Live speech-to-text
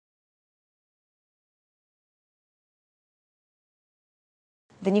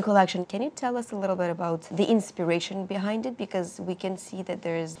the new collection. Can you tell us a little bit about the inspiration behind it? Because we can see that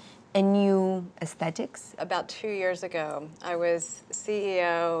there's a new aesthetics. About 2 years ago, I was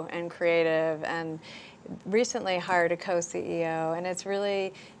CEO and creative and recently hired a co-CEO, and it's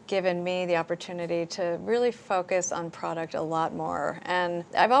really given me the opportunity to really focus on product a lot more. And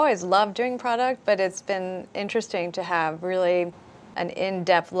I've always loved doing product, but it's been interesting to have really an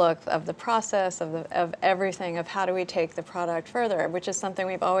in-depth look of the process, of everything, of how do we take the product further, which is something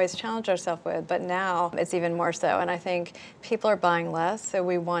we've always challenged ourselves with, but now it's even more so. And I think people are buying less, so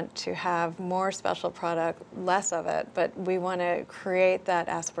we want to have more special product, less of it, but we want to create that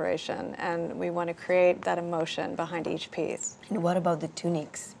aspiration and we want to create that emotion behind each piece. And what about the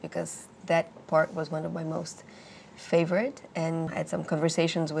tunics? Because that part was one of my most favorite, and I had some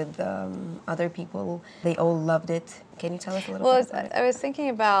conversations with other people. They all loved it. Can you tell us a little bit about it? I was thinking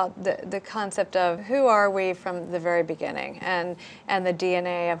about the concept of who are we from the very beginning and the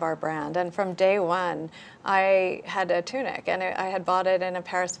DNA of our brand. And from day one, I had a tunic, and I had bought it in a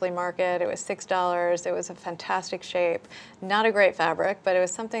Paris flea market. It was $6. It was a fantastic shape. Not a great fabric, but it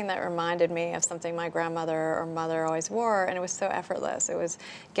was something that reminded me of something my grandmother or mother always wore, and it was so effortless. It was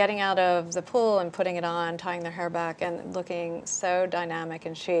getting out of the pool and putting it on, tying their hair back, and looking so dynamic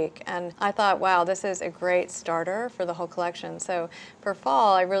and chic. And I thought, wow, this is a great starter for the whole collection. So for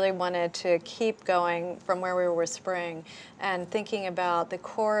fall, I really wanted to keep going from where we were with spring and thinking about the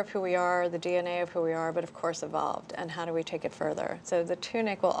core of who we are, the DNA of who we are, but of course evolved, and how do we take it further. So the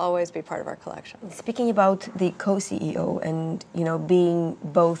tunic will always be part of our collection. Speaking about the co-CEO and, you know, being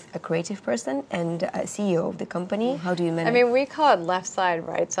both a creative person and a CEO of the company, how do you manage? I mean, we call it left side,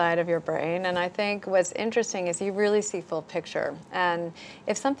 right side of your brain, and I think what's interesting is you really see full picture. And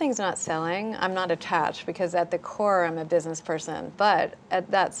if something's not selling, I'm not attached, because at the core I'm a business person. But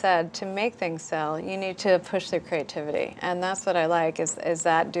that said, to make things sell, you need to push through creativity. And that's what I like, is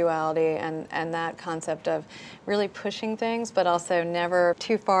that duality and that concept of really pushing things, but also never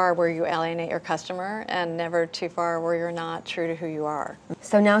too far where you alienate your customer and never too far where you're not true to who you are.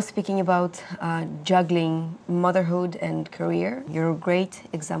 So now speaking about juggling motherhood and career, you're a great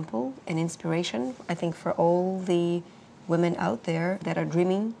example and inspiration, I think, for all the women out there that are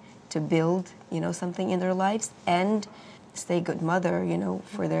dreaming to build, you know, something in their lives and stay a good mother, you know,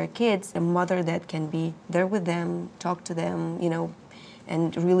 for their kids. A mother that can be there with them, talk to them, you know,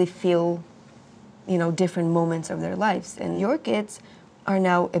 and really feel, you know, different moments of their lives. And your kids are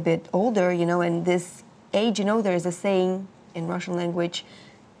now a bit older, you know, and this age, you know, there's a saying in Russian language,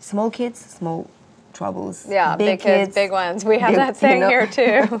 small kids, small troubles. Yeah, big kids, big ones. We have that saying here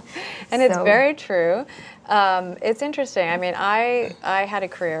too. And it's very true. It's interesting. I mean, I had a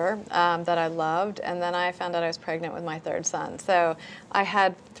career that I loved, and then I found out I was pregnant with my third son. So I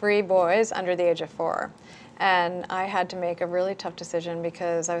had 3 boys under the age of 4. And I had to make a really tough decision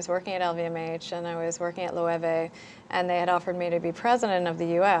because I was working at LVMH and I was working at Loewe, and they had offered me to be president of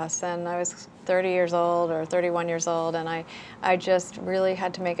the US, and I was 30 years old or 31 years old, and I just really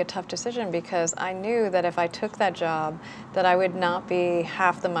had to make a tough decision because I knew that if I took that job that I would not be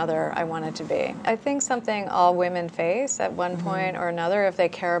half the mother I wanted to be. I think something all women face at one point or another if they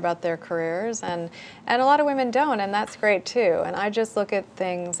care about their careers, and a lot of women don't, and that's great too. And I just look at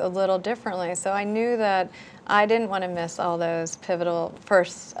things a little differently. So I knew that I didn't want to miss all those pivotal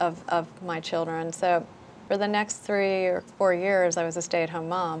firsts of my children. So for the next 3 or 4 years, I was a stay-at-home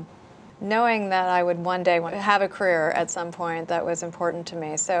mom, knowing that I would one day have a career at some point that was important to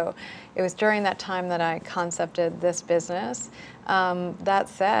me. So it was during that time that I concepted this business. That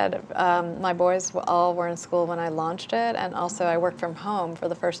said, my boys all were in school when I launched it, and also I worked from home for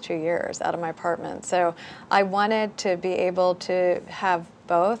the first 2 years out of my apartment. So I wanted to be able to have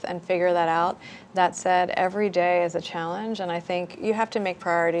both and figure that out. That said, every day is a challenge, and I think you have to make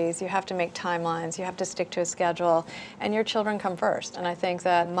priorities, you have to make timelines, you have to stick to a schedule, and your children come first. And I think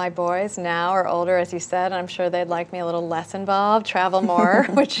that my boys now are older, as you said, and I'm sure they'd like me a little less involved, travel more,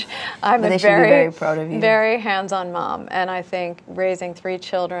 which I'm a very proud of you. Very hands-on mom. And I think raising 3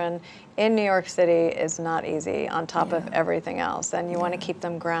 children in New York City is not easy on top of everything else. And you want to keep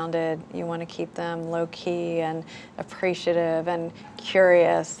them grounded, you want to keep them low-key and appreciative and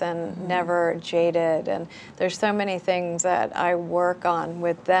curious and never jaded. And there's so many things that I work on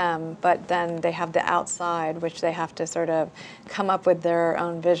with them, but then they have the outside, which they have to sort of come up with their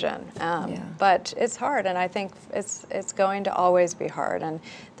own vision. But it's hard, and I think it's going to always be hard. And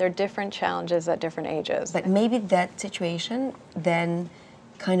there are different challenges at different ages. But maybe that situation then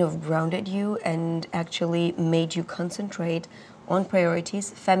kind of grounded you and actually made you concentrate own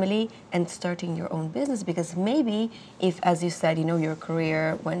priorities, family, and starting your own business. Because maybe if, as you said, your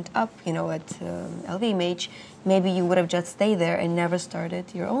career went up, at LVMH, maybe you would have just stayed there and never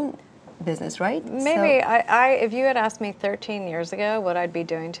started your own business, right? Maybe. If you had asked me 13 years ago what I'd be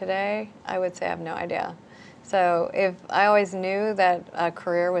doing today, I would say I have no idea. So if I always knew that a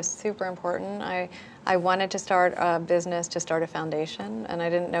career was super important, I wanted to start a business to start a foundation, and I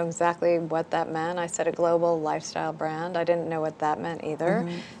didn't know exactly what that meant. I said a global lifestyle brand. I didn't know what that meant either.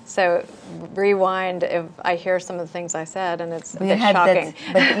 So rewind, if I hear some of the things I said, and it's a bit shocking.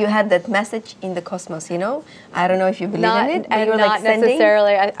 But you had that message in the cosmos, I don't know if you believe in it, but you were not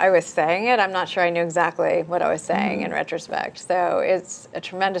necessarily. I was saying it. I'm not sure I knew exactly what I was saying in retrospect. So it's a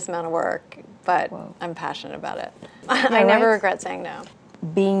tremendous amount of work, but I'm passionate about it. I never regret saying no.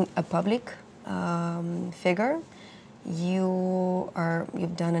 Being a public figure,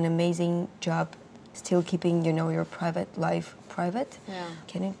 you've done an amazing job still keeping your private life private. Yeah.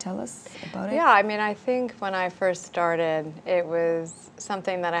 Can you tell us about it? Yeah, I mean, I think when I first started, it was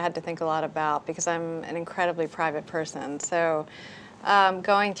something that I had to think a lot about because I'm an incredibly private person. So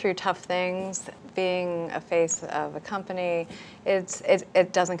going through tough things, being a face of a company,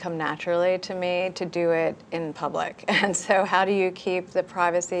 it doesn't come naturally to me to do it in public. And so how do you keep the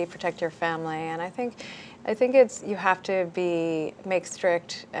privacy, protect your family? And I think you have to make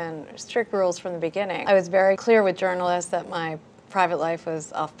strict rules from the beginning. I was very clear with journalists that my private life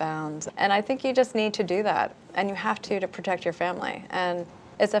was off bounds. And I think you just need to do that. And you have to protect your family. And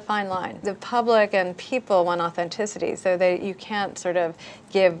it's a fine line. The public and people want authenticity, so you can't sort of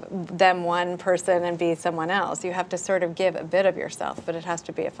give them one person and be someone else. You have to sort of give a bit of yourself, but it has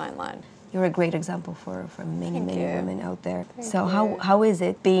to be a fine line. You're a great example for many women out there. So how is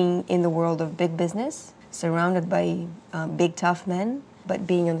it being in the world of big business, surrounded by big tough men, but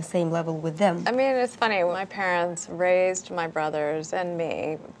being on the same level with them? I mean, it's funny. My parents raised my brothers and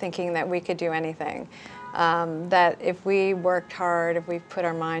me thinking that we could do anything. That if we worked hard, if we put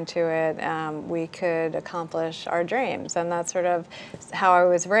our mind to it, we could accomplish our dreams. And that's sort of how I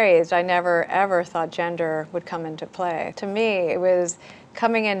was raised. I never, ever thought gender would come into play. To me, it was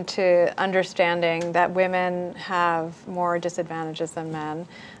coming into understanding that women have more disadvantages than men.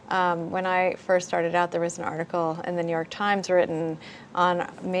 When I first started out, there was an article in the New York Times written on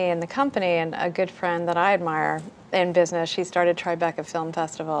me and the company, and a good friend that I admire in business, she started Tribeca Film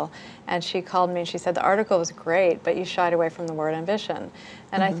Festival, and she called me and she said, the article was great, but you shied away from the word ambition.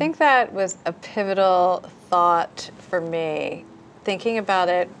 And I think that was a pivotal thought for me, thinking about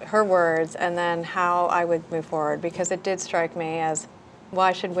it, her words, and then how I would move forward, because it did strike me as,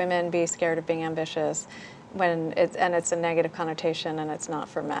 why should women be scared of being ambitious when it's a negative connotation and it's not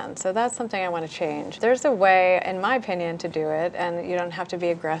for men? So that's something I want to change. There's a way, in my opinion, to do it, and you don't have to be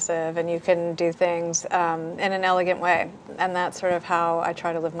aggressive, and you can do things in an elegant way. And that's sort of how I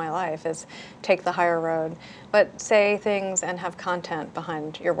try to live my life, is take the higher road, but say things and have content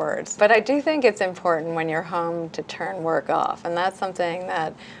behind your words. But I do think it's important when you're home to turn work off, and that's something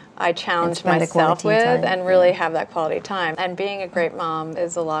that I challenge myself with and really have that quality time. And being a great mom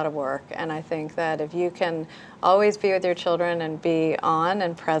is a lot of work, and I think that if you can always be with your children and be on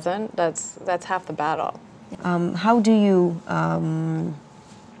and present, that's half the battle. How do you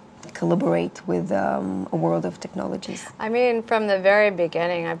collaborate with a world of technologies? I mean, from the very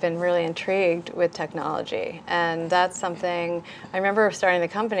beginning, I've been really intrigued with technology, and that's something. I remember starting the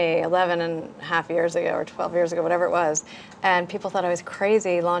company 11 and a half years ago, or 12 years ago, whatever it was, and people thought I was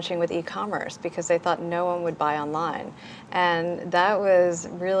crazy launching with e-commerce because they thought no one would buy online. And that was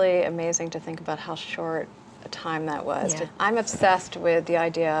really amazing to think about how short a time that was. Yeah. I'm obsessed with the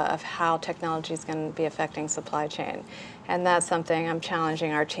idea of how technology is going to be affecting supply chain. And that's something I'm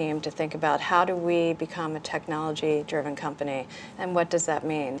challenging our team to think about. How do we become a technology-driven company, and what does that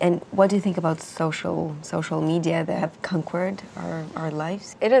mean? And what do you think about social media that have conquered our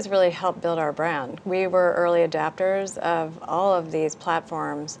lives? It has really helped build our brand. We were early adapters of all of these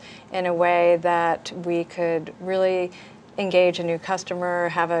platforms in a way that we could really engage a new customer,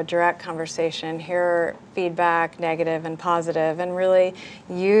 have a direct conversation, hear feedback, negative and positive, and really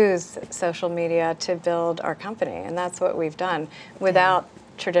use social media to build our company. And that's what we've done without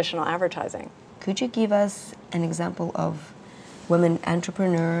traditional advertising. Could you give us an example of women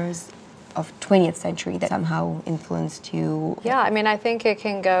entrepreneurs of 20th century that somehow influenced you? Yeah, I mean, I think it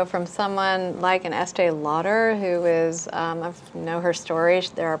can go from someone like an Estee Lauder, who is, I know her story,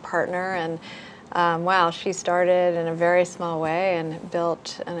 they're our partner, and wow, she started in a very small way and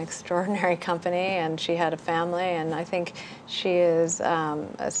built an extraordinary company, and she had a family, and I think she is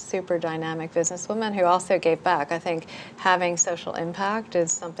a super dynamic businesswoman who also gave back. I think having social impact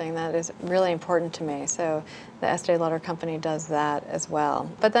is something that is really important to me, so The Estee Lauder company does that as well.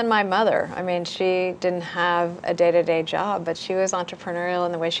 But then my mother, I mean, she didn't have a day-to-day job, but she was entrepreneurial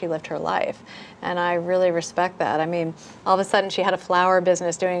in the way she lived her life. And I really respect that. I mean, all of a sudden she had a flower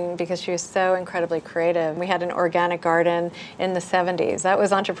business because she was so incredibly creative. We had an organic garden in the 70s. That was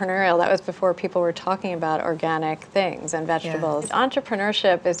entrepreneurial. That was before people were talking about organic things and vegetables. Yeah.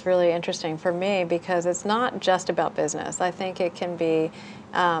 Entrepreneurship is really interesting for me because it's not just about business. I think it can be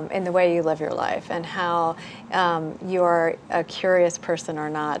in the way you live your life and how you're a curious person or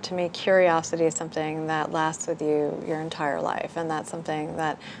not. To me, curiosity is something that lasts with you your entire life, and that's something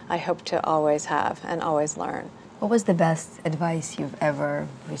that I hope to always have and always learn. What was the best advice you've ever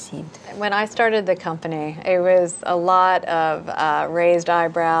received? When I started the company, it was a lot of raised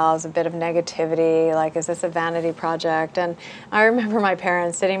eyebrows, a bit of negativity, like, is this a vanity project? And I remember my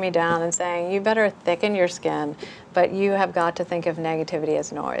parents sitting me down and saying, you better thicken your skin, but you have got to think of negativity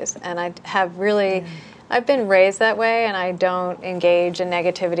as noise. And I have really, I've been raised that way, and I don't engage in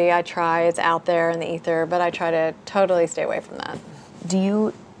negativity. I try, it's out there in the ether, but I try to totally stay away from that. Do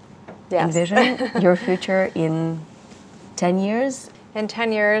you envision your future in 10 years? In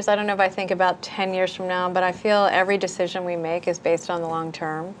 10 years, I don't know if I think about 10 years from now, but I feel every decision we make is based on the long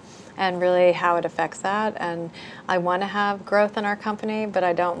term and really how it affects that. And I want to have growth in our company, but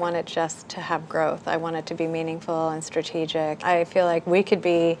I don't want it just to have growth. I want it to be meaningful and strategic. I feel like we could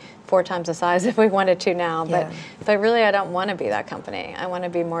be 4 times the size if we wanted to now, but really I don't want to be that company. I want to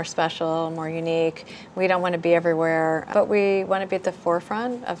be more special, more unique. We don't want to be everywhere, but we want to be at the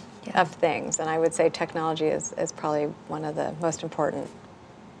forefront of things. And I would say technology is probably one of the most important.